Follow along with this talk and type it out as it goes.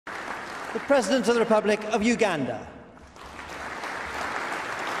the President of the Republic of Uganda.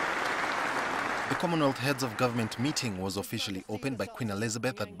 The Commonwealth Heads of Government meeting was officially opened by Queen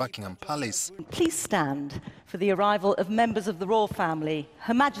Elizabeth at Bukingham Palace. Please stand for the arrival of members of the royal family,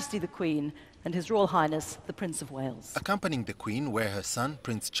 Her Majesty the Queen and His Royal Highness the Prince of Wales. Accompanying the Queen were her son,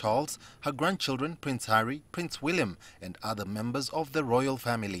 Prince Charles, her grandchildren, Prince Harry, Prince William, and other members of the royal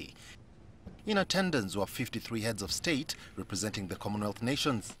family. In attendance were 53 heads of state representing the Commonwealth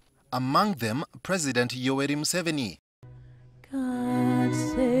nations. Among them, President Yoweri Museveni. God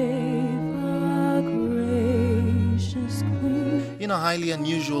save our gracious Queen. In a highly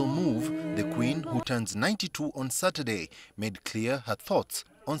unusual move, the Queen, who turns 92 on Saturday, made clear her thoughts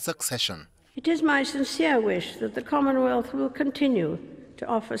on succession. It is my sincere wish that the Commonwealth will continue to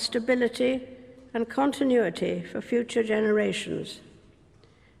offer stability and continuity for future generations,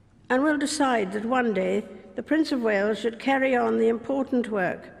 and will decide that one day the Prince of Wales should carry on the important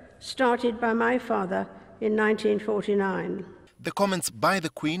work started by my father in 1949. The comments by the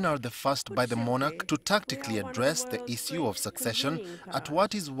Queen are the first by the monarch to tactically address the issue of succession at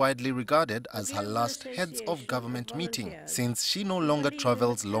what is widely regarded as her last heads of government meeting, since she no longer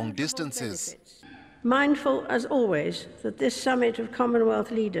travels long distances. Mindful, as always, that this summit of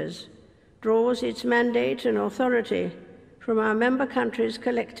Commonwealth leaders draws its mandate and authority from our member countries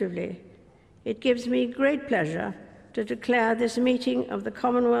collectively, it gives me great pleasure to declare this meeting of the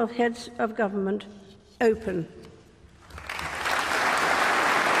Commonwealth Heads of Government open.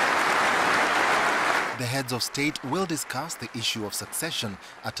 The heads of state will discuss the issue of succession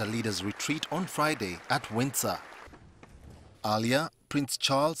at a leaders' retreat on Friday at Windsor. Earlier, Prince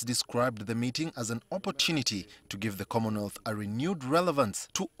Charles described the meeting as an opportunity to give the Commonwealth a renewed relevance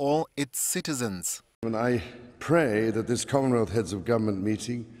to all its citizens. And I pray that this Commonwealth Heads of Government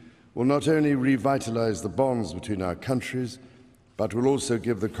meeting will not only revitalise the bonds between our countries, but will also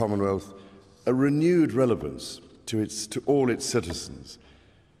give the Commonwealth a renewed relevance to all its citizens,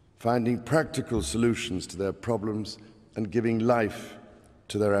 finding practical solutions to their problems and giving life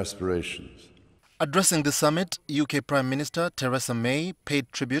to their aspirations. Addressing the summit, UK Prime Minister Theresa May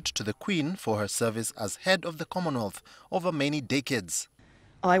paid tribute to the Queen for her service as head of the Commonwealth over many decades.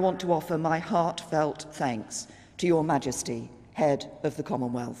 I want to offer my heartfelt thanks to Your Majesty, Head of the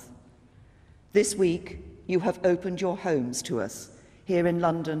Commonwealth. This week, you have opened your homes to us here in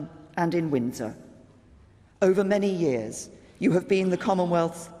London and in Windsor. Over many years, you have been the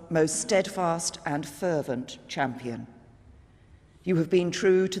Commonwealth's most steadfast and fervent champion. You have been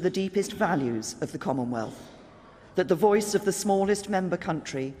true to the deepest values of the Commonwealth, that the voice of the smallest member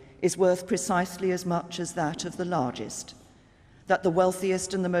country is worth precisely as much as that of the largest, that the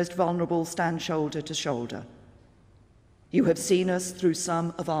wealthiest and the most vulnerable stand shoulder to shoulder. You have seen us through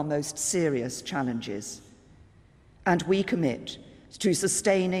some of our most serious challenges, and we commit to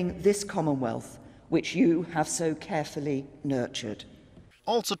sustaining this Commonwealth which you have so carefully nurtured.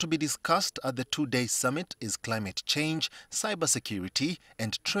 Also to be discussed at the two-day summit is climate change, cybersecurity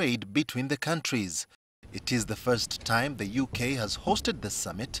and trade between the countries. It is the first time the UK has hosted the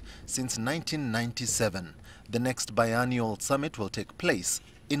summit since 1997. The next biennial summit will take place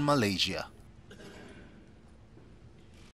in Malaysia.